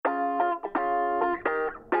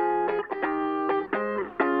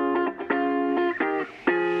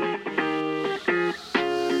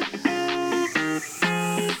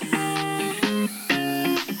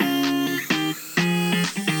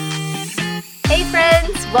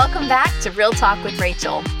Welcome back to Real Talk with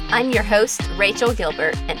Rachel. I'm your host, Rachel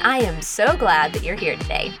Gilbert, and I am so glad that you're here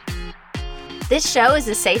today. This show is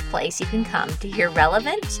a safe place you can come to hear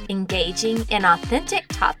relevant, engaging, and authentic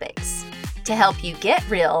topics to help you get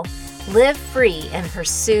real, live free, and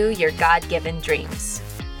pursue your God-given dreams.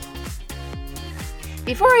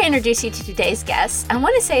 Before I introduce you to today's guest, I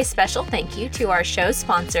want to say a special thank you to our show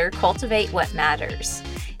sponsor, Cultivate What Matters.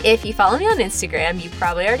 If you follow me on Instagram, you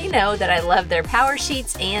probably already know that I love their power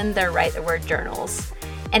sheets and their Write the Word journals.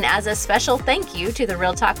 And as a special thank you to the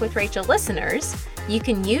Real Talk with Rachel listeners, you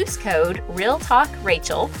can use code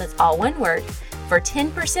RealTalkRachel, that's all one word, for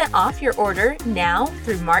 10% off your order now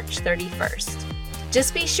through March 31st.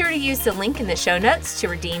 Just be sure to use the link in the show notes to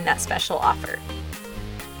redeem that special offer.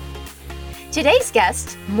 Today's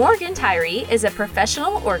guest, Morgan Tyree, is a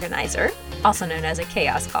professional organizer, also known as a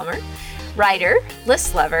chaos calmer, writer,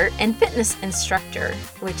 list lover, and fitness instructor,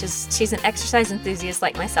 she's an exercise enthusiast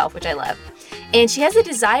like myself, which I love. And she has a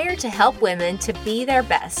desire to help women to be their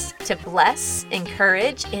best, to bless,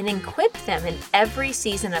 encourage, and equip them in every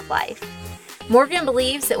season of life. Morgan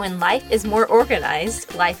believes that when life is more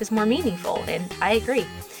organized, life is more meaningful, and I agree.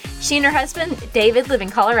 She and her husband, David, live in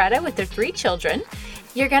Colorado with their 3 children.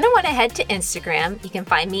 You're going to want to head to Instagram. You can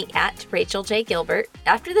find me at Rachel J. Gilbert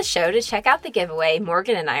after the show to check out the giveaway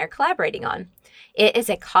Morgan and I are collaborating on. It is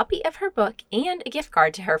a copy of her book and a gift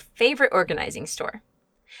card to her favorite organizing store.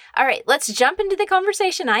 All right, let's jump into the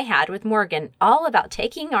conversation I had with Morgan all about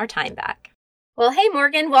taking our time back. Well, hey,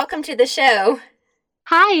 Morgan, welcome to the show.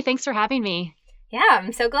 Hi, thanks for having me. Yeah,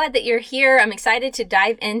 I'm so glad that you're here. I'm excited to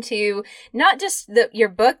dive into not just your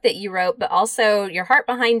book that you wrote, but also your heart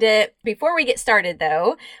behind it. Before we get started,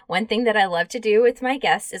 though, one thing that I love to do with my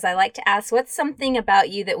guests is I like to ask, what's something about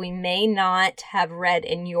you that we may not have read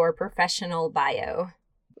in your professional bio?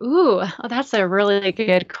 Ooh, well, that's a really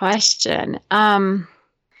good question.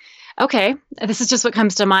 Okay, this is just what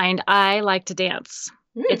comes to mind. I like to dance.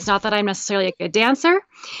 It's not that I'm necessarily a good dancer,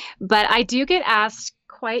 but I do get asked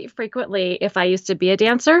quite frequently if I used to be a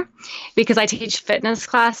dancer because I teach fitness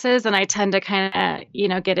classes and I tend to kind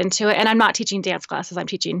of, get into it. And I'm not teaching dance classes. I'm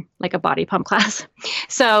teaching like a body pump class.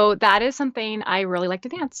 So that is something I really like to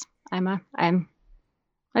dance. I'm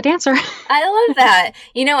a dancer. I love that.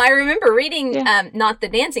 I remember reading, not the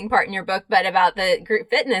dancing part in your book, but about the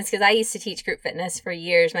group fitness, because I used to teach group fitness for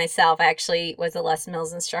years myself. I actually was a Les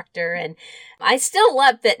Mills instructor, and I still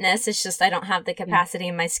love fitness. It's just I don't have the capacity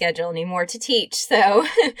in my schedule anymore to teach. So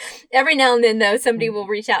every now and then, though, somebody will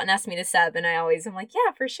reach out and ask me to sub, and I'm like,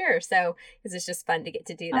 yeah, for sure. So because it's just fun to get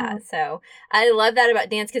to do that. So I love that about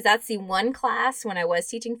dance, because that's the one class when I was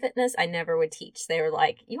teaching fitness I never would teach. They were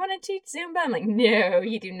like, you want to teach Zumba? I'm like, no,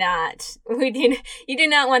 you do not. You do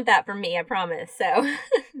not want that from me, I promise. So,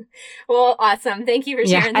 well, awesome. Thank you for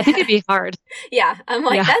sharing that. I think it'd be hard. Yeah. I'm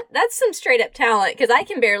like, that's some straight up talent, because I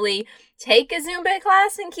can barely take a Zumba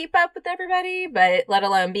class and keep up with everybody, but let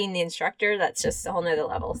alone being the instructor, that's just a whole nother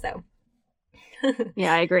level. So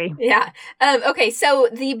yeah, I agree. Yeah. Okay. So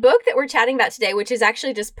the book that we're chatting about today, which is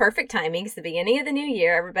actually just perfect timing, it's the beginning of the new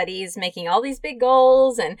year. Everybody's making all these big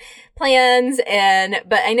goals and plans.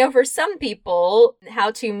 But I know for some people, how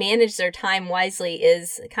to manage their time wisely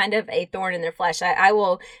is kind of a thorn in their flesh. I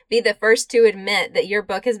will be the first to admit that your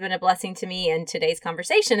book has been a blessing to me, and today's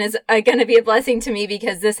conversation is going to be a blessing to me,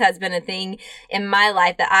 because this has been a thing in my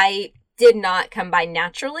life that I did not come by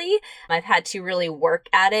naturally. I've had to really work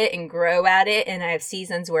at it and grow at it. And I have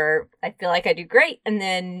seasons where I feel like I do great, and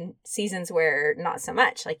then seasons where not so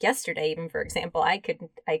much. Like yesterday, even for example,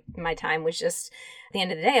 my time was just, at the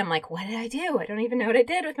end of the day, I'm like, what did I do? I don't even know what I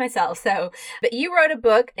did with myself. So, but you wrote a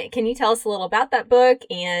book. Can you tell us a little about that book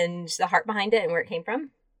and the heart behind it and where it came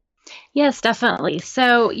from? Yes, definitely.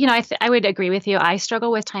 So, I would agree with you. I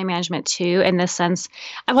struggle with time management too, in the sense,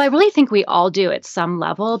 well, I really think we all do at some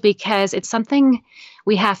level, because it's something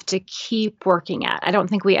we have to keep working at. I don't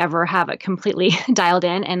think we ever have it completely dialed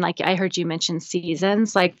in. And like I heard you mention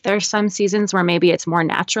seasons, like there's some seasons where maybe it's more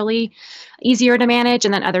naturally easier to manage,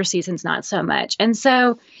 and then other seasons not so much. And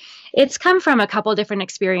so it's come from a couple different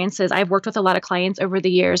experiences. I've worked with a lot of clients over the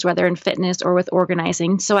years, whether in fitness or with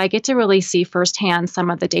organizing. So I get to really see firsthand some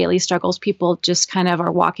of the daily struggles people just kind of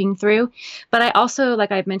are walking through. But I also,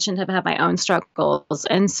 like I've mentioned, have had my own struggles.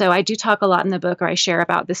 And so I do talk a lot in the book, or I share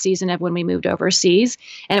about the season of when we moved overseas.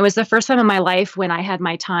 And it was the first time in my life when I had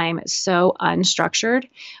my time so unstructured,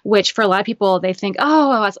 which for a lot of people, they think, oh,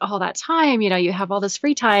 well, that's all that time. You have all this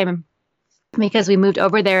free time. because we moved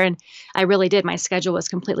over there and I really did. My schedule was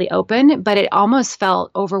completely open, but it almost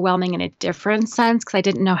felt overwhelming in a different sense because I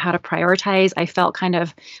didn't know how to prioritize. I felt kind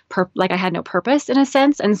of like I had no purpose in a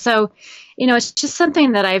sense. And so, it's just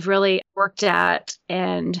something that I've really worked at.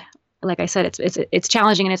 And like I said, it's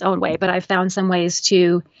challenging in its own way, but I've found some ways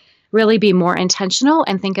to really be more intentional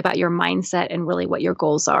and think about your mindset and really what your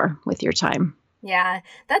goals are with your time. Yeah,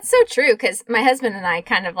 that's so true because my husband and I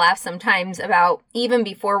kind of laugh sometimes about even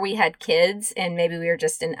before we had kids and maybe we were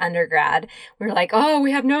just in undergrad, we were like, oh,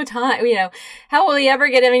 we have no time, how will we ever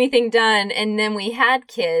get anything done? And then we had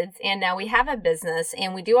kids and now we have a business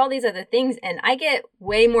and we do all these other things and I get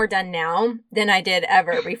way more done now than I did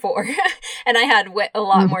ever before. And I had a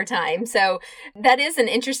lot more time. So that is an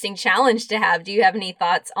interesting challenge to have. Do you have any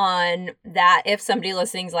thoughts on that? If somebody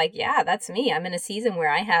listening's like, yeah, that's me. I'm in a season where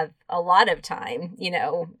I have a lot of time. Do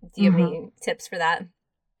you have any tips for that?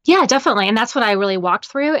 Yeah, definitely. And that's what I really walked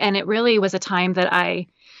through. And it really was a time that I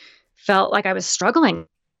felt like I was struggling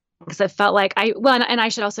because it felt like and I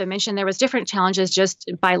should also mention there was different challenges just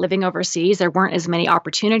by living overseas. There weren't as many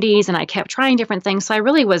opportunities and I kept trying different things. So I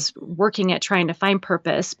really was working at trying to find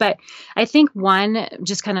purpose. But I think one,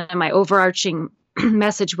 just kind of my overarching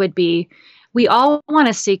message would be, we all want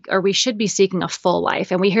to seek, or we should be seeking a full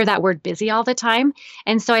life. And we hear that word busy all the time.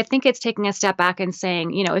 And so I think it's taking a step back and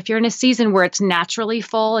saying, if you're in a season where it's naturally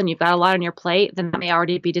full and you've got a lot on your plate, then that may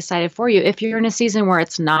already be decided for you. If you're in a season where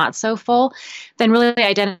it's not so full, then really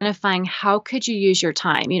identifying how could you use your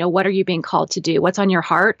time? What are you being called to do? What's on your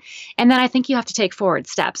heart? And then I think you have to take forward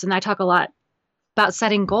steps. And I talk a lot about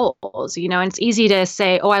setting goals, and it's easy to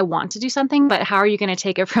say, oh, I want to do something, but how are you going to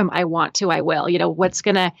take it from I want to I will? What's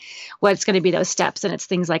going to be those steps? And it's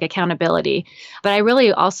things like accountability. But I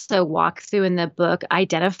really also walk through in the book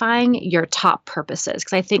identifying your top purposes,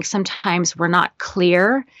 because I think sometimes we're not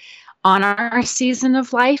clear on our season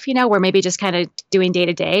of life, we're maybe just kind of doing day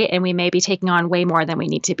to day and we may be taking on way more than we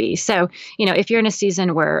need to be. So, if you're in a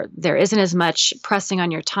season where there isn't as much pressing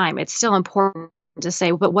on your time, it's still important to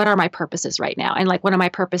say, but what are my purposes right now? And like one of my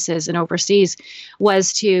purposes in overseas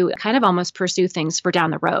was to kind of almost pursue things for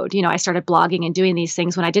down the road. I started blogging and doing these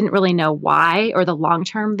things when I didn't really know why or the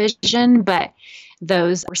long-term vision, but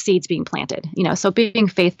those were seeds being planted, so being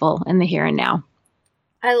faithful in the here and now.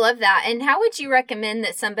 I love that. And how would you recommend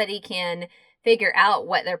that somebody can figure out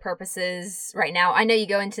what their purpose is right now? I know you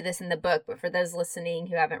go into this in the book, but for those listening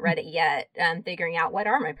who haven't read it yet, figuring out what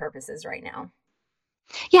are my purposes right now?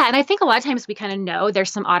 Yeah. And I think a lot of times we kind of know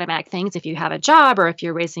there's some automatic things. If you have a job or if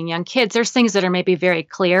you're raising young kids, there's things that are maybe very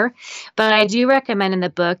clear. But I do recommend in the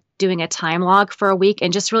book doing a time log for a week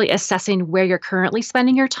and just really assessing where you're currently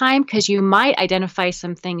spending your time, because you might identify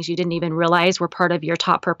some things you didn't even realize were part of your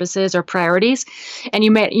top purposes or priorities. And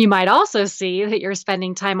you might also see that you're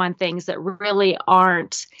spending time on things that really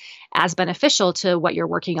aren't as beneficial to what you're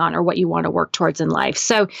working on or what you want to work towards in life.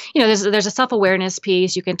 So, there's a self-awareness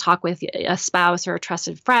piece. You can talk with a spouse or a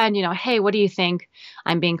trusted friend, hey, what do you think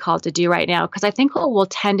I'm being called to do right now? Because I think what we'll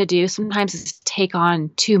tend to do sometimes is take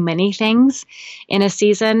on too many things in a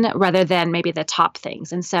season rather than maybe the top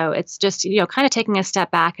things. And so it's just, kind of taking a step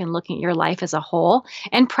back and looking at your life as a whole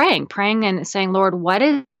and praying and saying, Lord, what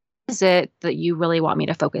is it that you really want me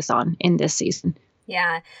to focus on in this season?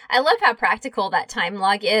 Yeah, I love how practical that time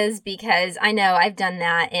log is because I know I've done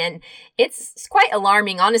that and it's quite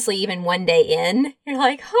alarming, honestly, even one day in. You're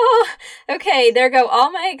like, oh, okay, there go all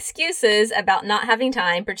my excuses about not having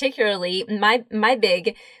time, particularly my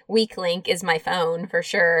big weak link is my phone for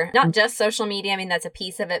sure. Not just social media, I mean, that's a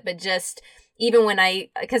piece of it, but just even when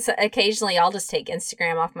because occasionally I'll just take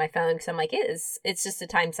Instagram off my phone because I'm like, it's just a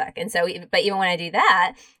time suck. And so, but even when I do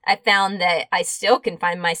that, I found that I still can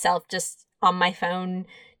find myself just on my phone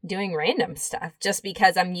doing random stuff just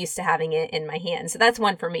because I'm used to having it in my hand. So that's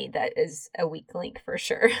one for me that is a weak link for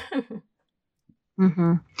sure.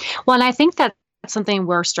 Mm-hmm. Well, and I think that's something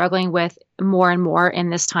we're struggling with more and more in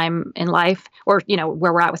this time in life, or,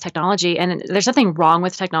 where we're at with technology. And there's nothing wrong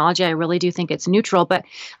with technology. I really do think it's neutral. But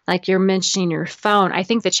like you're mentioning your phone, I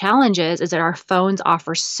think the challenge is that our phones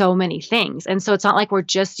offer so many things. And so it's not like we're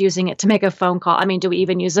just using it to make a phone call. I mean, do we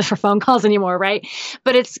even use it for phone calls anymore, right?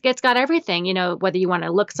 But it's got everything, whether you want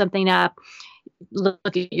to look something up,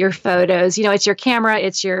 look at your photos, it's your camera,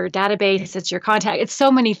 it's your database, it's your contact, it's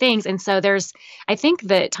so many things. And so I think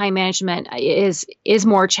that time management is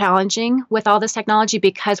more challenging with all this technology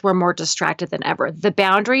because we're more distracted than ever. The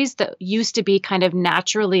boundaries that used to be kind of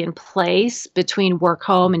naturally in place between work,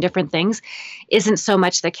 home, and different things isn't so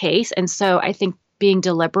much the case. And so I think being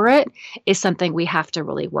deliberate is something we have to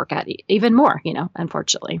really work at even more,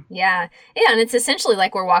 unfortunately. Yeah. Yeah. And it's essentially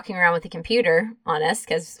like we're walking around with a computer on us,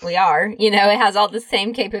 because we are, it has all the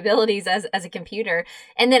same capabilities as a computer.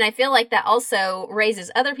 And then I feel like that also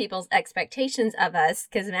raises other people's expectations of us,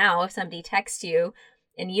 because now if somebody texts you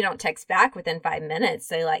and you don't text back within 5 minutes,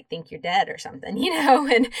 they think you're dead or something,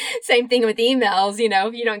 and same thing with emails,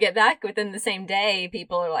 if you don't get back within the same day,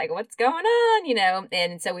 people are like, what's going on,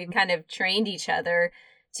 and so we've kind of trained each other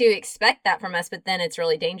to expect that from us, but then it's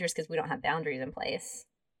really dangerous because we don't have boundaries in place.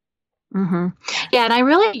 Mm-hmm. Yeah. And I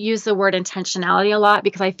really use the word intentionality a lot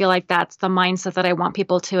because I feel like that's the mindset that I want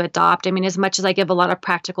people to adopt. I mean, as much as I give a lot of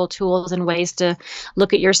practical tools and ways to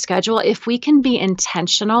look at your schedule, if we can be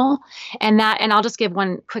intentional and I'll just give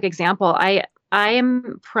one quick example. I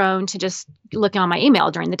am prone to just looking on my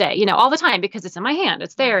email during the day, all the time because it's in my hand,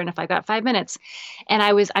 it's there. And if I got 5 minutes and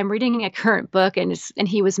I'm reading a current book and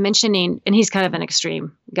he was mentioning, and he's kind of an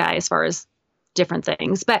extreme guy as far as different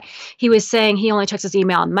things, but he was saying he only checks his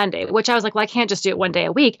email on Monday, which I was like, well, I can't just do it one day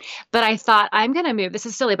a week. But I thought I'm going to move, this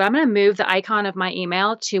is silly, but I'm going to move the icon of my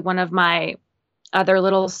email to one of my other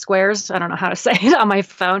little squares. I don't know how to say it on my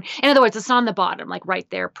phone. In other words, it's on the bottom, like right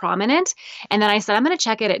there, prominent. And then I said, I'm going to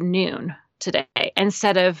check it at noon today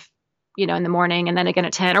instead of, in the morning and then again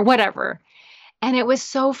at 10 or whatever. And it was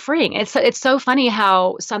so freeing. It's so funny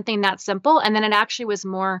how something that simple, and then it actually was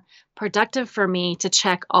more productive for me to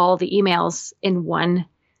check all the emails in one,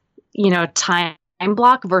 time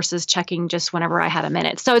block versus checking just whenever I had a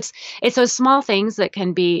minute. So it's those small things that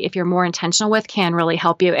can be, if you're more intentional with, can really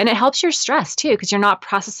help you. And it helps your stress too, because you're not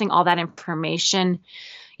processing all that information,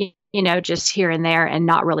 just here and there and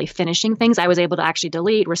not really finishing things. I was able to actually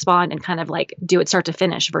delete, respond, and kind of do it start to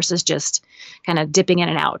finish versus just kind of dipping in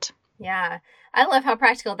and out. Yeah. I love how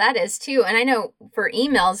practical that is too. And I know for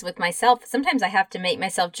emails with myself, sometimes I have to make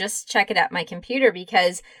myself just check it at my computer,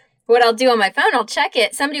 because what I'll do on my phone, I'll check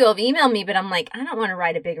it. Somebody will email me, but I'm like, I don't want to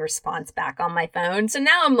write a big response back on my phone. So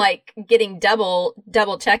now I'm getting double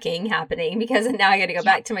checking happening, because now I got to go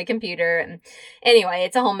back to my computer. And anyway,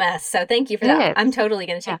 it's a whole mess. So thank you for that. I'm totally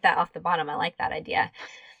going to check that off the bottom. I like that idea.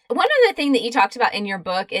 One other thing that you talked about in your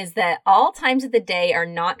book is that all times of the day are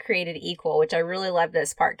not created equal, which I really love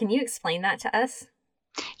this part. Can you explain that to us?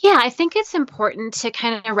 Yeah, I think it's important to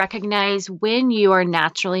kind of recognize when you are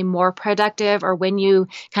naturally more productive or when you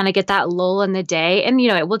kind of get that lull in the day. And,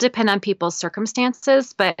 it will depend on people's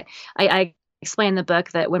circumstances, but I explain in the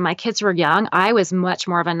book that when my kids were young, I was much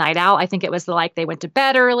more of a night owl. I think it was they went to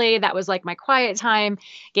bed early. That was my quiet time,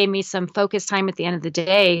 gave me some focus time at the end of the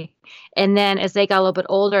day. And then as they got a little bit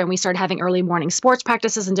older and we started having early morning sports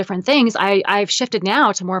practices and different things, I've shifted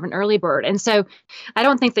now to more of an early bird. And so I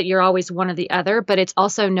don't think that you're always one or the other, but it's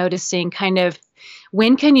also noticing kind of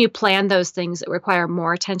when can you plan those things that require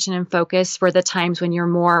more attention and focus for the times when you're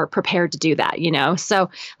more prepared to do that, So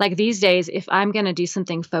these days, if I'm going to do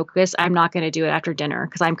something focused, I'm not going to do it after dinner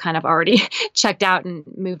because I'm kind of already checked out and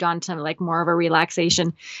moved on to more of a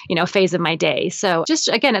relaxation, phase of my day. So just,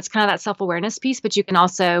 again, it's kind of that self-awareness piece, but you can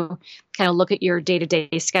also kind of look at your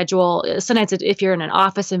day-to-day schedule. Sometimes if you're in an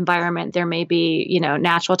office environment, there may be,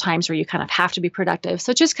 natural times where you kind of have to be productive.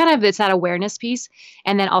 So just kind of, it's that awareness piece.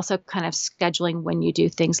 And then also kind of scheduling when you do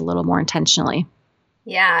things a little more intentionally.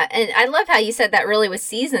 Yeah. And I love how you said that really with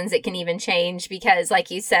seasons, it can even change because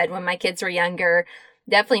like you said, when my kids were younger,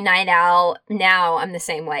 definitely night owl. Now I'm the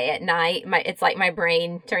same way at night. It's like my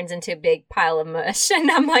brain turns into a big pile of mush and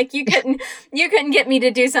I'm like, you couldn't get me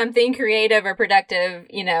to do something creative or productive,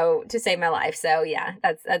 to save my life. So yeah,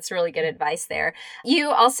 that's really good advice there.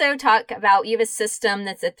 You also talk about, you have a system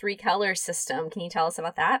that's a 3-color system. Can you tell us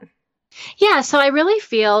about that? Yeah, so I really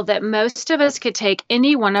feel that most of us could take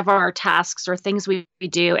any one of our tasks or things we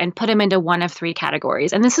do and put them into one of 3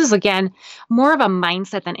 categories. And this is, again, more of a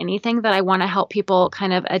mindset than anything that I want to help people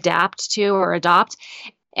kind of adapt to or adopt.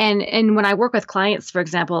 And when I work with clients, for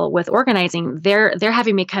example, with organizing, they're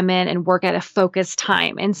having me come in and work at a focused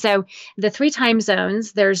time. And so the 3 time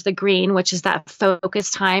zones, there's the green, which is that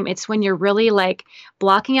focused time. It's when you're really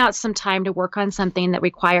blocking out some time to work on something that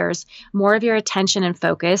requires more of your attention and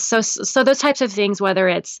focus. So those types of things, whether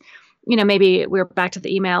it's maybe we're back to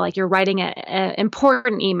the email, you're writing an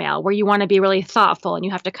important email where you want to be really thoughtful and you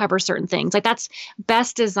have to cover certain things. That's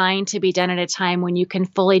best designed to be done at a time when you can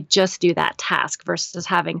fully just do that task versus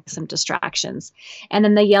having some distractions. And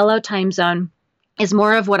then the yellow time zone is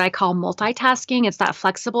more of what I call multitasking. It's that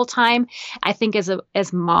flexible time. I think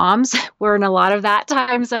as moms, we're in a lot of that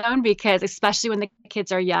time zone because especially when the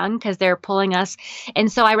kids are young, because they're pulling us.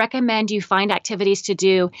 And so I recommend you find activities to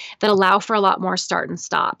do that allow for a lot more start and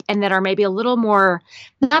stop and that are maybe a little more,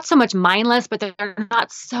 not so much mindless, but they're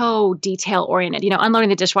not so detail oriented, unloading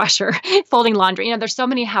the dishwasher, folding laundry. There's so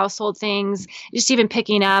many household things, just even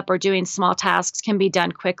picking up or doing small tasks can be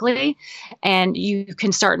done quickly and you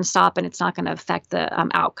can start and stop and it's not going to affect the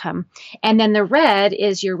outcome. And then the red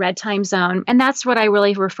is your red time zone. And that's what I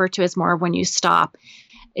really refer to as more of when you stop.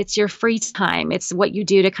 It's your free time. It's what you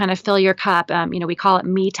do to kind of fill your cup. We call it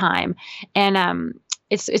me time. And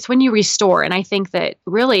it's when you restore. And I think that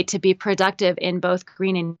really to be productive in both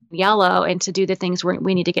green and yellow and to do the things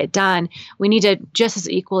we need to get done, we need to just as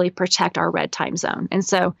equally protect our red time zone. And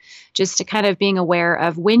so just to kind of being aware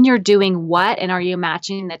of when you're doing what and are you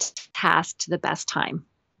matching the task to the best time.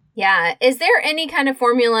 Yeah. Is there any kind of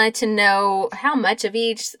formula to know how much of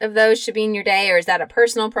each of those should be in your day, or is that a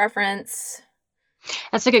personal preference?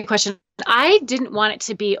 That's a good question. I didn't want it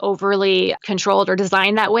to be overly controlled or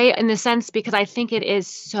designed that way in the sense because I think it is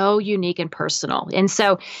so unique and personal. And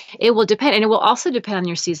so it will depend. And it will also depend on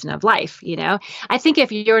your season of life. I think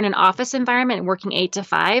if you're in an office environment and working 8 to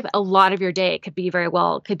 5, a lot of your day could be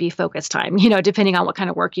focus time, depending on what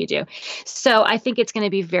kind of work you do. So I think it's going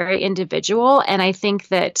to be very individual. And I think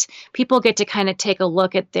that people get to kind of take a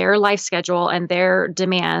look at their life schedule and their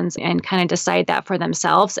demands and kind of decide that for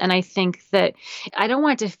themselves. And I think that I don't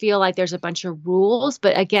want it to feel like there's a bunch of rules,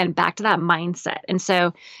 but again, back to that mindset. And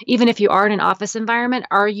so even if you are in an office environment,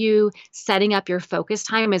 are you setting up your focus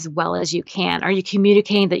time as well as you can? Are you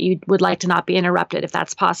communicating that you would like to not be interrupted if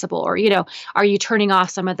that's possible? Or, are you turning off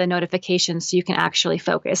some of the notifications so you can actually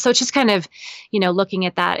focus? So it's just kind of, looking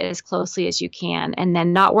at that as closely as you can and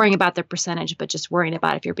then not worrying about the percentage, but just worrying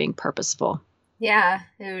about if you're being purposeful. Yeah,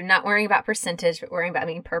 not worrying about percentage, but worrying about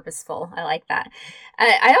being purposeful. I like that.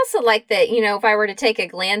 I also like that, if I were to take a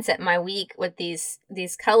glance at my week with these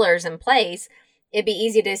colors in place, it'd be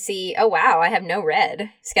easy to see, oh, wow, I have no red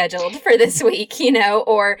scheduled for this week,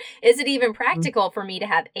 or is it even practical for me to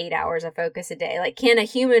have 8 hours of focus a day? Like, can a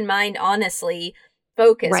human mind honestly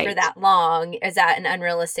focus for that long? Is that an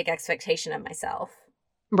unrealistic expectation of myself?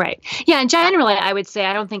 Right. Yeah. And generally, I would say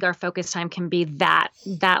I don't think our focus time can be that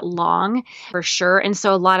long for sure. And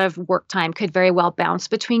so a lot of work time could very well bounce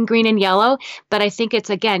between green and yellow. But I think it's,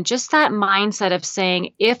 again, just that mindset of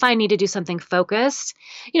saying, if I need to do something focused,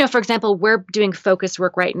 for example, we're doing focused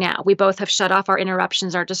work right now. We both have shut off our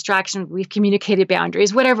interruptions, our distractions. We've communicated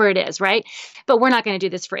boundaries, whatever it is, right? But we're not going to do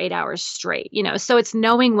this for 8 hours straight, So it's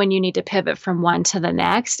knowing when you need to pivot from one to the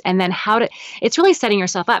next and then it's really setting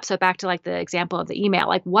yourself up. So back to like the example of the email,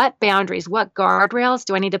 like what boundaries, what guardrails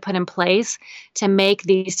do I need to put in place to make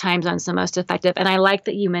these time zones the most effective? And I like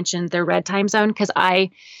that you mentioned the red time zone because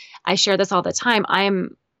I share this all the time. I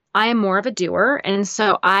am more of a doer. And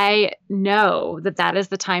so I know that is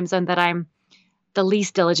the time zone that I'm the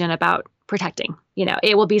least diligent about protecting.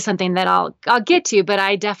 It will be something that I'll get to, but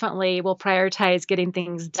I definitely will prioritize getting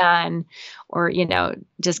things done or,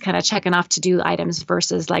 just kind of checking off to-do items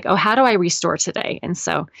versus like, oh, how do I restore today? And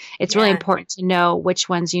so it's really important to know which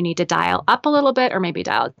ones you need to dial up a little bit or maybe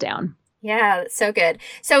dial it down. Yeah, that's so good.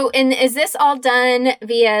 So, and is this all done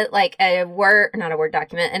via like not a Word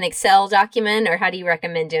document, an Excel document, or how do you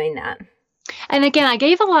recommend doing that? And again, I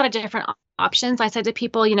gave a lot of different options. I said to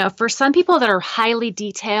people, for some people that are highly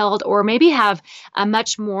detailed or maybe have a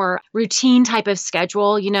much more routine type of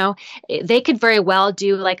schedule, they could very well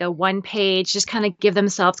do like a 1-page, just kind of give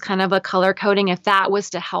themselves kind of a color coding if that was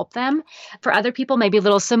to help them. For other people, maybe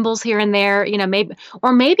little symbols here and there,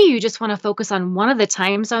 maybe you just want to focus on one of the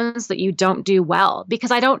time zones that you don't do well, because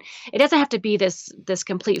it doesn't have to be this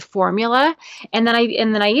complete formula. And then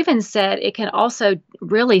I even said it can also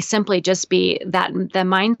really simply just be that the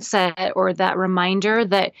mindset or that reminder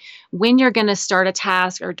that when you're going to start a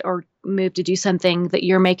task or move to do something, that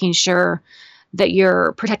you're making sure that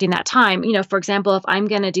you're protecting that time. For example, if I'm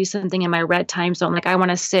going to do something in my red time zone, like I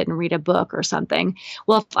want to sit and read a book or something.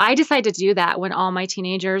 Well, if I decide to do that when all my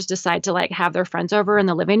teenagers decide to like have their friends over in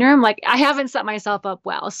the living room, like I haven't set myself up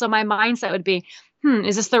well. So my mindset would be,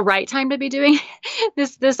 is this the right time to be doing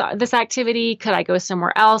this activity? Could I go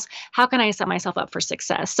somewhere else? How can I set myself up for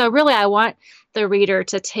success? So really, I want the reader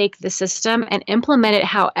to take the system and implement it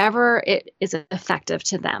however it is effective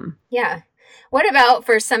to them. Yeah. What about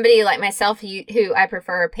for somebody like myself who I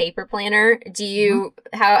prefer a paper planner? Do you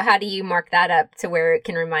how do you mark that up to where it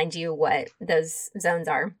can remind you what those zones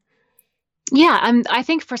are? Yeah, I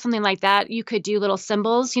think for something like that, you could do little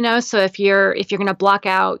symbols, So if you're going to block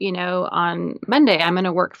out, on Monday, I'm going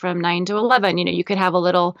to work from 9 to 11. You could have a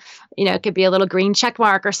little, it could be a little green check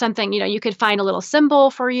mark or something. You could find a little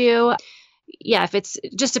symbol for you. Yeah, if it's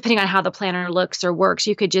just depending on how the planner looks or works,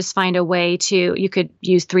 you could just find a way to. You could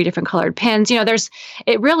use 3 different colored pens.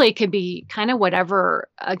 It really could be kind of whatever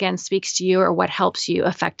again speaks to you or what helps you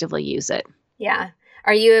effectively use it. Yeah.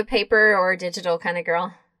 Are you a paper or digital kind of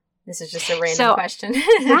girl? This is just a random question.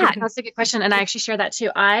 Yeah, that's a good question. And I actually share that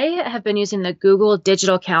too. I have been using the Google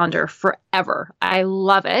Digital Calendar forever. I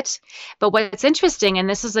love it. But what's interesting, and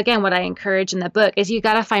this is again what I encourage in the book, is you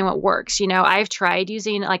got to find what works. I've tried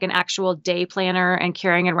using like an actual day planner and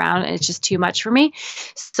carrying it around, and it's just too much for me.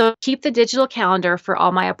 So keep the digital calendar for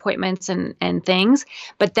all my appointments and things.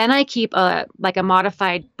 But then I keep a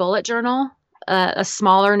modified bullet journal, a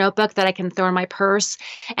smaller notebook that I can throw in my purse.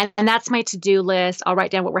 And that's my to-do list. I'll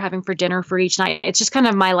write down what we're having for dinner for each night. It's just kind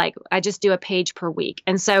of I just do a page per week.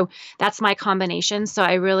 And so that's my combination. So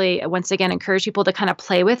I really, once again, encourage people to kind of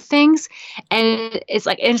play with things. And it's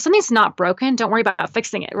like, and if something's not broken, don't worry about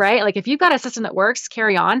fixing it, right? Like if you've got a system that works,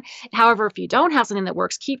 carry on. However, if you don't have something that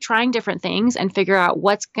works, keep trying different things and figure out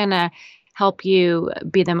what's going to help you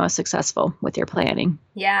be the most successful with your planning.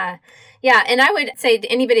 Yeah. Yeah. And I would say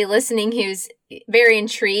to anybody listening who's very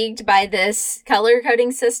intrigued by this color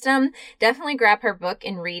coding system, definitely grab her book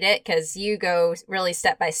and read it, because you go really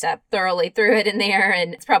step by step thoroughly through it in there.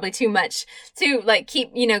 And it's probably too much to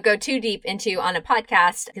go too deep into on a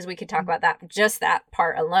podcast, because we could talk about that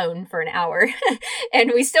part alone for an hour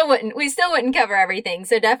and we still wouldn't cover everything.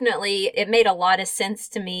 So definitely it made a lot of sense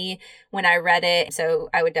to me when I read it. So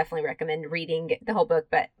I would definitely recommend reading the whole book,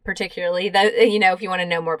 but particularly if you want to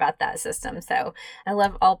know more about that system. So I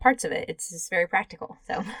love all parts of it. It's just very practical.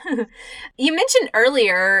 So you mentioned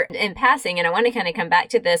earlier in passing, and I want to kind of come back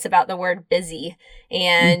to this about the word busy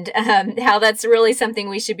and how that's really something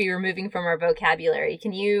we should be removing from our vocabulary.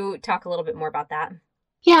 Can you talk a little bit more about that?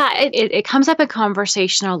 Yeah, it comes up in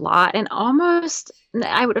conversation a lot, and almost,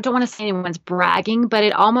 don't want to say anyone's bragging, but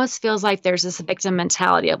it almost feels like there's this victim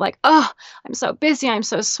mentality of like, oh, I'm so busy, I'm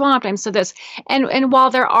so swamped, I'm so this. And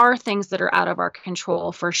while there are things that are out of our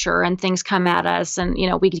control for sure, and things come at us and,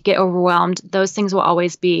 we get overwhelmed, those things will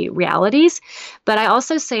always be realities. But I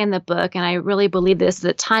also say in the book, and I really believe this,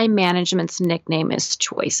 that time management's nickname is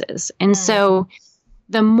choices. And so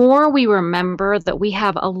the more we remember that we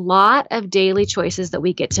have a lot of daily choices that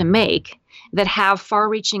we get to make that have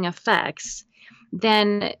far-reaching effects,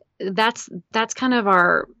 then that's kind of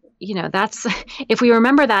our, that's, if we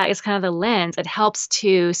remember that as kind of the lens, it helps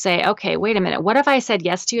to say, okay, wait a minute, what have I said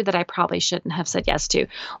yes to that I probably shouldn't have said yes to?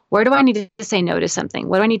 Where do I need to say no to something?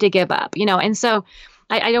 What do I need to give up? And so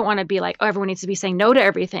I don't want to be like, oh, everyone needs to be saying no to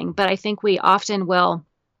everything, but I think we often will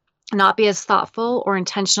not be as thoughtful or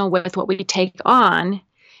intentional with what we take on.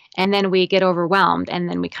 And then we get overwhelmed, and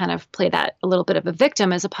then we kind of play that a little bit of a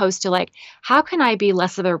victim, as opposed to like, how can I be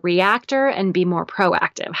less of a reactor and be more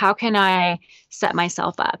proactive? How can I set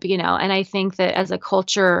myself up? And I think that as a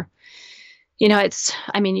culture,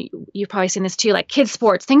 you've probably seen this too, like kids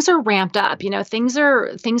sports, things are ramped up,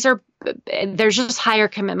 there's just higher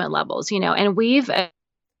commitment levels, and we've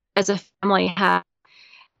as a family have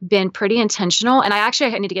been pretty intentional. And I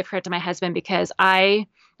need to give credit to my husband, because I'm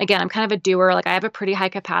kind of a doer. Like I have a pretty high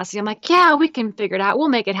capacity. I'm like, yeah, we can figure it out. We'll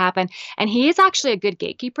make it happen. And he is actually a good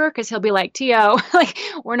gatekeeper, because he'll be like, Tio, like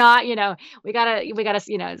we're not, we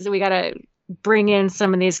gotta bring in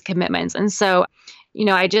some of these commitments. And so,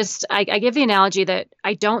 I give the analogy that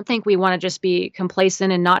I don't think we want to just be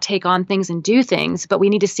complacent and not take on things and do things, but we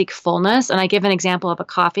need to seek fullness. And I give an example of a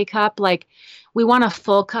coffee cup. Like we want a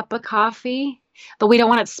full cup of coffee, but we don't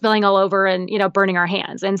want it spilling all over and, burning our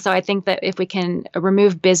hands. And so I think that if we can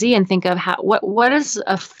remove busy and think of what does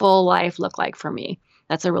a full life look like for me,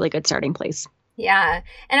 that's a really good starting place. Yeah.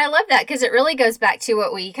 And I love that, because it really goes back to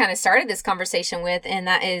what we kind of started this conversation with, and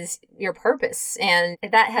that is your purpose. And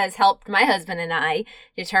that has helped my husband and I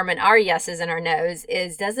determine our yeses and our nos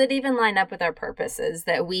is, does it even line up with our purposes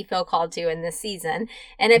that we feel called to in this season?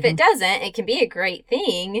 And if it doesn't, it can be a great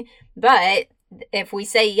thing, but if we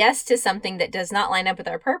say yes to something that does not line up with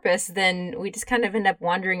our purpose, then we just kind of end up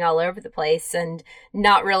wandering all over the place and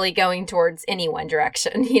not really going towards any one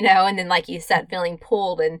direction, and then, like you said, feeling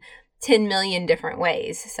pulled in 10 million different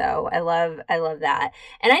ways. So I love that.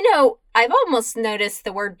 And I know I've almost noticed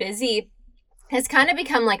the word busy has kind of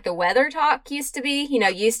become like the weather talk used to be.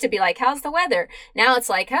 Used to be like, how's the weather? Now it's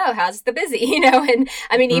like, oh, how's the busy? And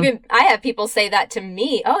I mean, even I have people say that to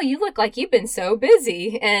me. Oh, you look like you've been so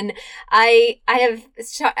busy. And I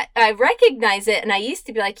recognize it. And I used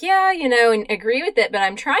to be like, yeah, and agree with it. But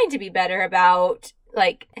I'm trying to be better about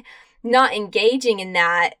like not engaging in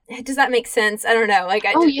that. Does that make sense? I don't know. Like,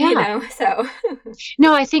 so.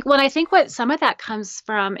 No, I think what some of that comes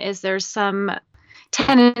from is there's some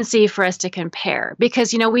tendency for us to compare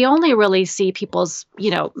because, we only really see people's,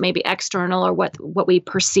 maybe external or what we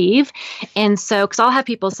perceive. And so, because I'll have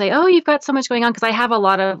people say, oh, you've got so much going on. Because I have a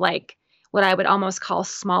lot of like what I would almost call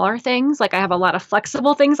smaller things. Like I have a lot of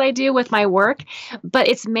flexible things I do with my work, but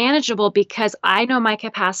it's manageable because I know my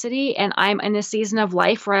capacity and I'm in a season of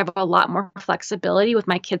life where I have a lot more flexibility with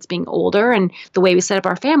my kids being older and the way we set up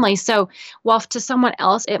our family. So while to someone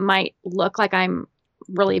else, it might look like I'm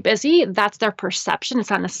really busy, that's their perception. It's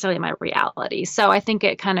not necessarily my reality. So I think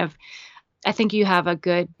you have a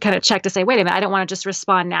good kind of check to say, wait a minute, I don't want to just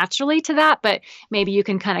respond naturally to that, but maybe you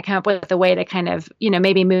can kind of come up with a way to kind of,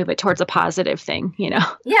 maybe move it towards a positive thing,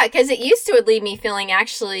 Yeah, because it used to leave me feeling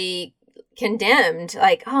actually condemned,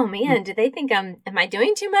 like, oh man, do they think am I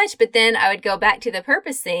doing too much? But then I would go back to the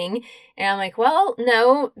purpose thing and I'm like, well,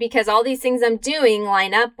 no, because all these things I'm doing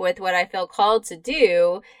line up with what I feel called to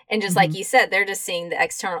do. And just like you said, they're just seeing the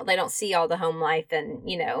external, they don't see all the home life and,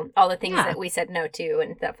 all the things that we said no to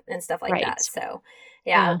and stuff like that. So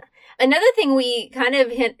yeah. Another thing we kind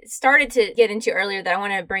of started to get into earlier that I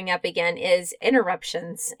want to bring up again is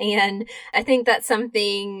interruptions. And I think that's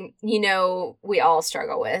something, we all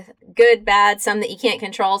struggle with. Good, bad, some that you can't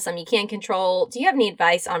control, some you can control. Do you have any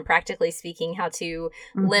advice on, practically speaking, how to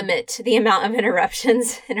limit the amount of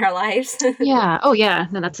interruptions in our lives? Yeah. Oh, yeah.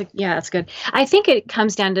 No, that's good. I think it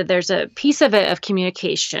comes down to there's a piece of it of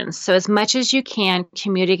communication. So as much as you can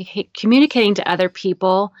communicating to other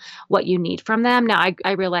people what you need from them. Now,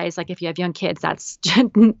 I realize like if you have young kids, that's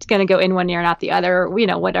going to go in one ear and out the other,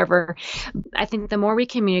 whatever. I think the more we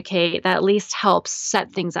communicate, that at least helps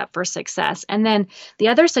set things up for success. And then the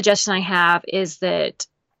other suggestion I have is that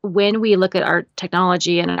when we look at our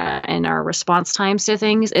technology and our response times to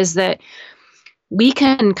things is that we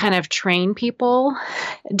can kind of train people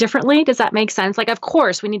differently. Does that make sense? Like, of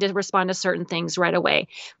course, we need to respond to certain things right away.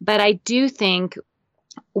 But I do think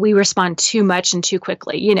we respond too much and too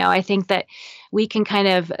quickly. I think that we can kind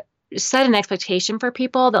of set an expectation for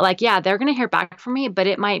people that like, yeah, they're going to hear back from me, but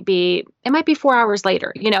it might be 4 hours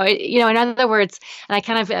later, in other words, and I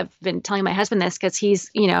kind of have been telling my husband this because he's,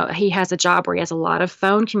 he has a job where he has a lot of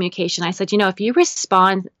phone communication. I said, if you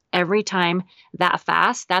respond every time that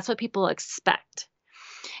fast, that's what people expect.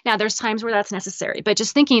 Now, there's times where that's necessary, but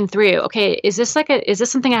just thinking through, okay, is this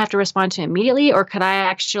something I have to respond to immediately, or could I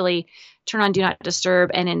actually turn on Do Not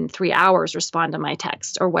Disturb and in 3 hours respond to my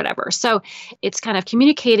text or whatever? So it's kind of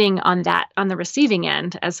communicating on the receiving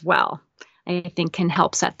end as well, I think can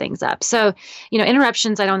help set things up. So,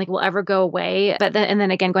 interruptions, I don't think will ever go away. But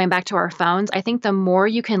then again, going back to our phones, I think the more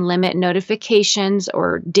you can limit notifications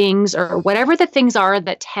or dings or whatever the things are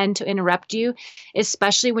that tend to interrupt you,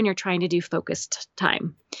 especially when you're trying to do focused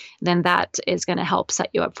time, then that is going to help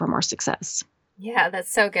set you up for more success. Yeah,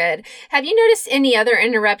 that's so good. Have you noticed any other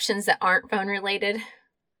interruptions that aren't phone related?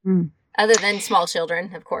 Other than small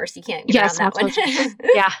children, of course. You can't get around that one.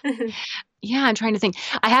 Yeah. Yeah, I'm trying to think.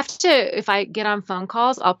 I have to, if I get on phone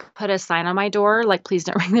calls, I'll put a sign on my door, like, please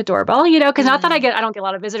don't ring the doorbell, because not that I don't get a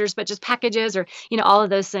lot of visitors, but just packages or, all of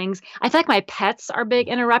those things. I feel like my pets are big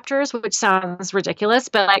interrupters, which sounds ridiculous,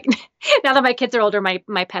 but like now that my kids are older,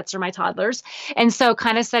 my pets are my toddlers. And so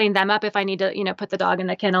kind of setting them up if I need to, put the dog in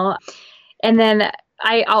the kennel. And then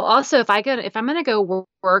I'll also, if I'm going to go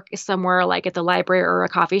work somewhere like at the library or a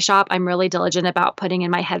coffee shop, I'm really diligent about putting in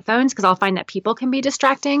my headphones because I'll find that people can be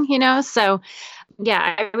distracting, So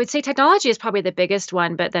yeah, I would say technology is probably the biggest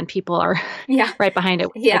one, but then people are right behind it.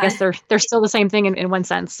 Yeah. I guess they're still the same thing in one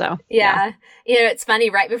sense. So yeah. It's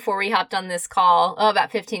funny. Right before we hopped on this call,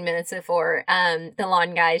 about 15 minutes before, the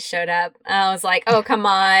lawn guys showed up. I was like, oh, come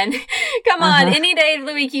on, any day of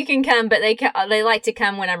the week you can come, but they like to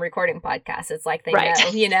come when I'm recording podcasts. It's like they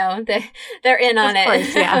know, they're in on it.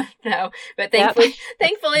 Course, yeah. No, but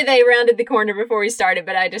thankfully they rounded the corner before we started.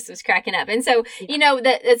 But I just was cracking up, and so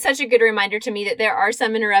that's such a good reminder to me that there are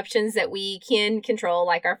some interruptions that we can control,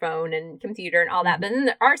 like our phone and computer and all that. But then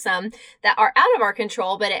there are some that are out of our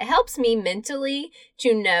control, but it helps me mentally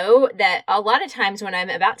to know that a lot of times when I'm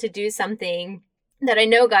about to do something that I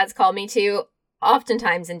know God's called me to,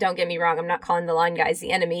 oftentimes, and don't get me wrong, I'm not calling the lawn guys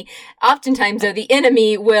the enemy. Oftentimes, though, the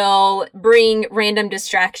enemy will bring random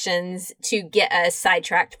distractions to get us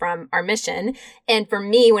sidetracked from our mission. And for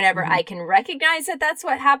me, whenever I can recognize that that's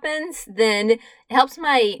what happens, then it helps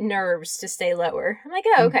my nerves to stay lower. I'm like,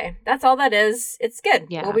 oh, okay, that's all that is. It's good.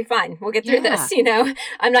 Yeah. We'll be fine. We'll get through this.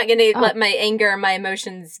 I'm not going to let my anger, my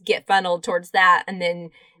emotions get funneled towards that. And then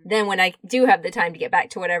when I do have the time to get back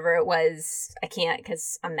to whatever it was, I can't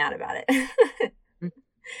because I'm mad about it.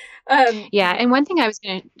 Yeah. And one thing I was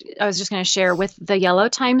just going to share with the yellow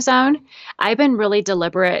time zone, I've been really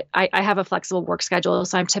deliberate. I have a flexible work schedule.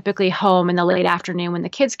 So I'm typically home in the late afternoon when the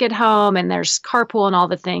kids get home and there's carpool and all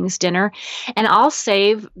the things, dinner. And I'll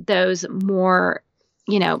save those more,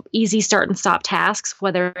 easy start and stop tasks,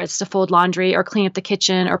 whether it's to fold laundry or clean up the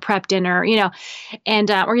kitchen or prep dinner,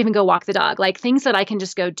 and, or even go walk the dog, like things that I can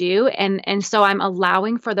just go do. And so I'm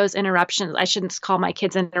allowing for those interruptions. I shouldn't call my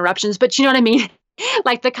kids interruptions, but you know what I mean?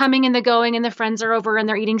 Like the coming and the going and the friends are over and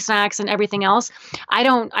they're eating snacks and everything else.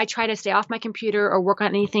 I try to stay off my computer or work on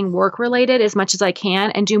anything work related as much as I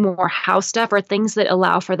can and do more house stuff or things that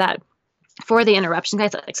allow for that, for the interruptions.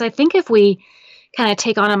 So I think if we kind of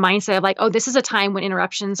take on a mindset of like, oh, this is a time when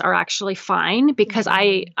interruptions are actually fine because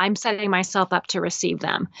I'm setting myself up to receive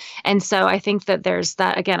them. And so I think that there's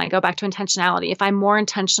that, again, I go back to intentionality. If I'm more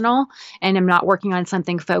intentional and I'm not working on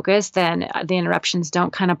something focused, then the interruptions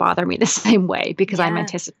don't kind of bother me the same way because I'm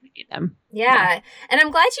anticipating them. Yeah. And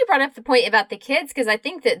I'm glad you brought up the point about the kids because I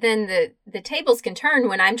think that then the tables can turn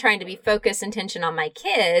when I'm trying to be focused attention on my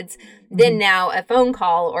kids. Then now a phone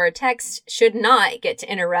call or a text should not get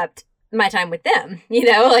to interrupt my time with them,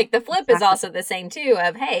 like the flip is also the same too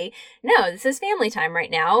of, hey, no, this is family time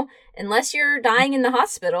right now. Unless you're dying in the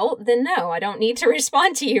hospital, then no, I don't need to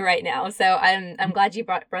respond to you right now. So I'm glad you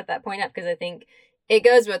brought that point up because I think it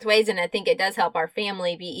goes both ways. And I think it does help our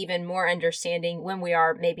family be even more understanding when we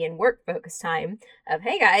are maybe in work focused time of,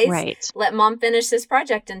 hey guys, let mom finish this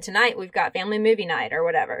project. And tonight we've got family movie night or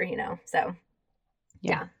whatever, so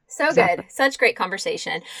yeah. So good. Such great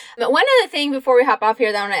conversation. But one other thing before we hop off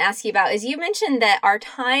here that I want to ask you about is you mentioned that our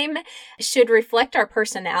time should reflect our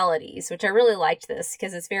personalities, which I really liked this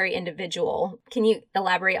because it's very individual. Can you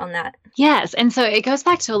elaborate on that? Yes. And so it goes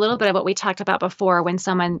back to a little bit of what we talked about before when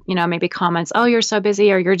someone, maybe comments, oh, you're so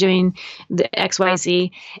busy or you're doing the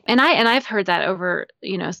XYZ. And I've heard that over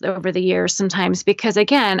the years sometimes because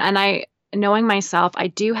again, knowing myself, I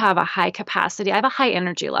do have a high capacity. I have a high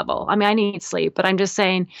energy level. I mean, I need sleep, but I'm just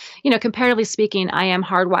saying, comparatively speaking, I am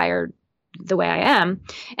hardwired the way I am.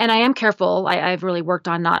 And I am careful. I've really worked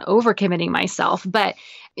on not overcommitting myself, but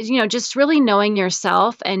just really knowing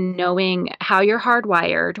yourself and knowing how you're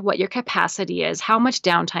hardwired, what your capacity is, how much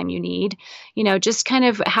downtime you need, just kind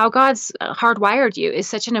of how God's hardwired you is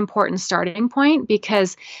such an important starting point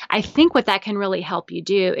because I think what that can really help you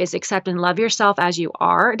do is accept and love yourself as you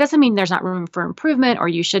are. It doesn't mean there's not room for improvement or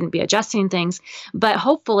you shouldn't be adjusting things, but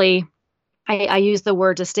hopefully I use the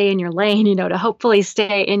word to stay in your lane, to hopefully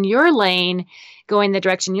stay in your lane, going the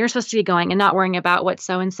direction you're supposed to be going and not worrying about what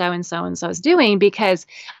so-and-so and so-and-so is doing because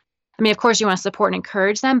of course you want to support and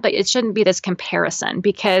encourage them, but it shouldn't be this comparison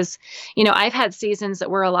because, I've had seasons that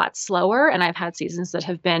were a lot slower and I've had seasons that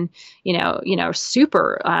have been,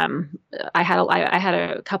 super. I had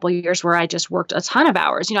a couple of years where I just worked a ton of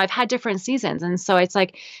hours. I've had different seasons. And so it's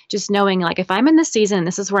like just knowing like if I'm in this season,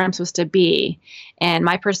 this is where I'm supposed to be and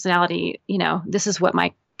my personality, this is what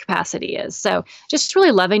my capacity is. So just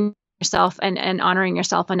really loving yourself and honoring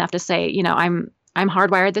yourself enough to say, I'm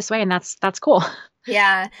hardwired this way and that's cool.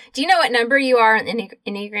 Yeah. Do you know what number you are on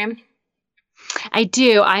Enneagram? I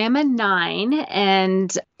do. I am a 9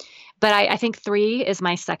 but I think 3 is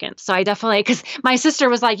my second. So I definitely, because my sister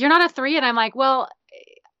was like, you're not a 3. And I'm like, well,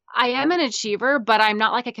 I am an achiever, but I'm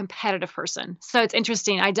not like a competitive person. So it's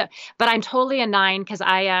interesting. But I'm totally a 9 because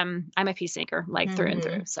I'm a peacemaker like through and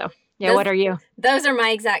through. So yeah. What are you? Those are my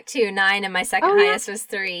exact 2, 9, and my second highest was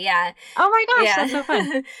 3. Yeah. Oh my gosh, that's so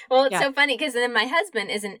fun. Well, it's so funny because then my husband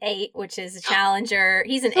is an 8, which is a challenger.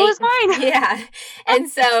 He's an 8. So is mine. Yeah. And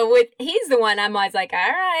so he's the one I'm always like, all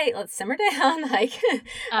right, let's simmer down. Like,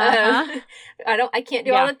 I can't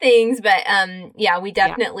do all the things, but we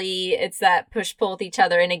definitely, it's that push pull with each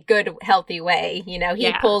other in a good, healthy way.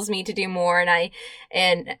 He pulls me to do more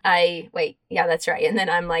and I wait, yeah, that's right. And then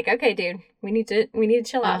I'm like, okay, dude, we need to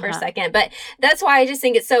chill out for a second. But that's why I just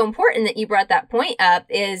think it's so important that you brought that point up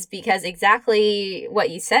is because exactly what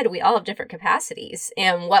you said, we all have different capacities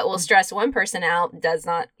and what will stress one person out does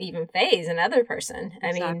not even phase another person.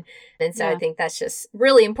 I mean, and so I think that's just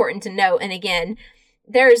really important to note. And again,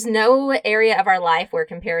 there's no area of our life where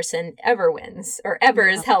comparison ever wins or ever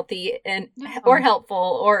is healthy and or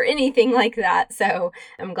helpful or anything like that. So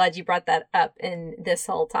I'm glad you brought that up in this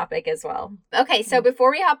whole topic as well. Okay, so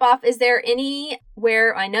before we hop off, is there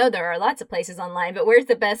anywhere, I know there are lots of places online, but where's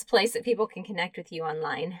the best place that people can connect with you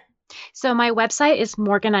online? So my website is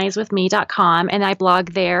morganizewithme.com, and I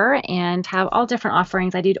blog there and have all different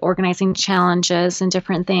offerings. I do organizing challenges and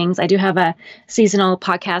different things. I do have a seasonal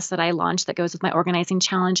podcast that I launched that goes with my organizing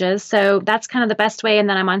challenges. So that's kind of the best way. And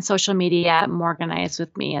then I'm on social media, Morganize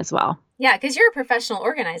with Me as well. Yeah, because you're a professional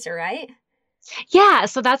organizer, right? Yeah,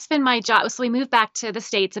 so that's been my job. So we moved back to the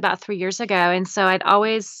States about 3 years ago. And so I'd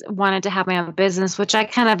always wanted to have my own business, which I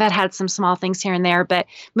kind of had some small things here and there, but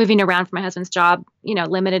moving around for my husband's job,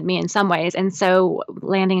 limited me in some ways. And so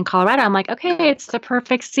landing in Colorado, I'm like, okay, it's the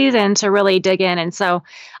perfect season to really dig in. And so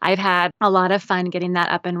I've had a lot of fun getting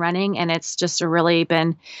that up and running. And it's just really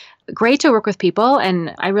been great to work with people.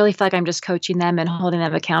 And I really feel like I'm just coaching them and holding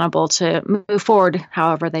them accountable to move forward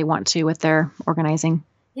however they want to with their organizing.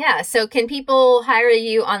 Yeah. So can people hire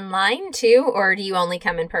you online too, or do you only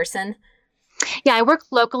come in person? Yeah, I work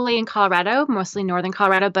locally in Colorado, mostly northern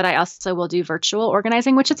Colorado, but I also will do virtual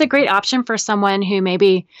organizing, which is a great option for someone who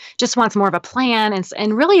maybe just wants more of a plan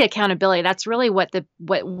and really accountability. That's really what the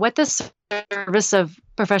service of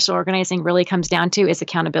professional organizing really comes down to is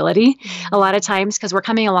accountability. A lot of times, because we're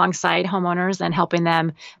coming alongside homeowners and helping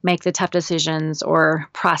them make the tough decisions or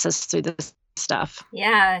process through this stuff.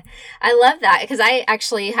 Yeah, I love that because I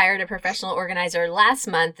actually hired a professional organizer last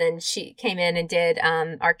month, and she came in and did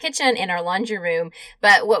our kitchen and our laundry room.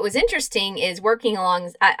 But what was interesting is working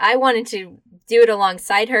along, I wanted to do it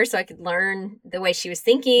alongside her so I could learn the way she was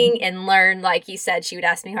thinking and learn, like you said, she would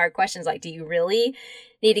ask me hard questions like, do you really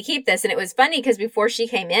need to keep this? And it was funny because before she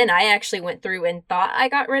came in, I actually went through and thought I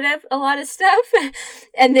got rid of a lot of stuff.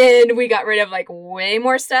 And then we got rid of like way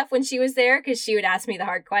more stuff when she was there because she would ask me the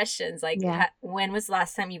hard questions like, when was the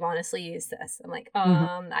last time you've honestly used this? I'm like,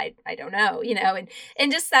 I don't know,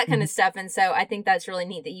 and just that kind of stuff. And so I think that's really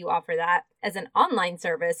neat that you offer that as an online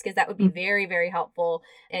service because that would be very, very helpful.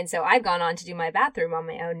 And so I've gone on to do my bathroom on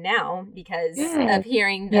my own now because of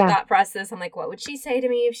hearing the thought process. I'm like, what would she say to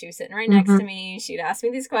me if she was sitting right next to me? She'd ask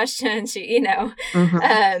me these questions,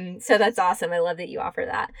 so that's awesome. I love that you offer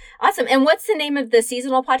that. Awesome. And what's the name of the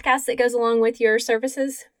seasonal podcast that goes along with your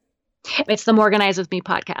services? It's the Morganize with Me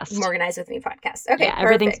podcast. Morganize with Me podcast. Okay, yeah,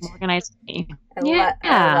 everything's organized with me.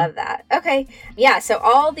 I love that. Okay, yeah. So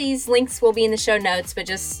all these links will be in the show notes, but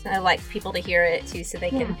just I like people to hear it too, so they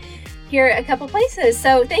can hear it a couple places.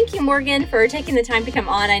 So thank you, Morgan, for taking the time to come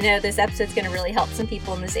on. I know this episode's going to really help some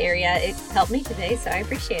people in this area. It helped me today, so I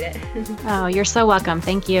appreciate it. Oh, you're so welcome.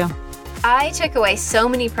 Thank you. I took away so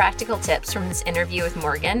many practical tips from this interview with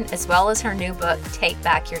Morgan, as well as her new book, Take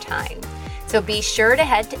Back Your Time. So be sure to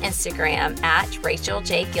head to Instagram at Rachel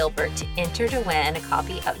J. Gilbert to enter to win a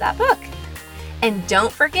copy of that book. And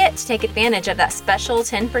don't forget to take advantage of that special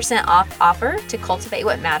 10% off offer to Cultivate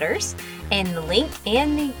What Matters. And the link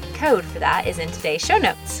and the code for that is in today's show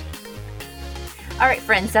notes. All right,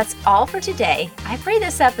 friends, that's all for today. I pray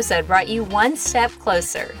this episode brought you one step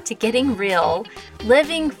closer to getting real,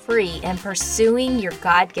 living free, and pursuing your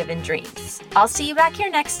God-given dreams. I'll see you back here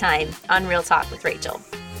next time on Real Talk with Rachel.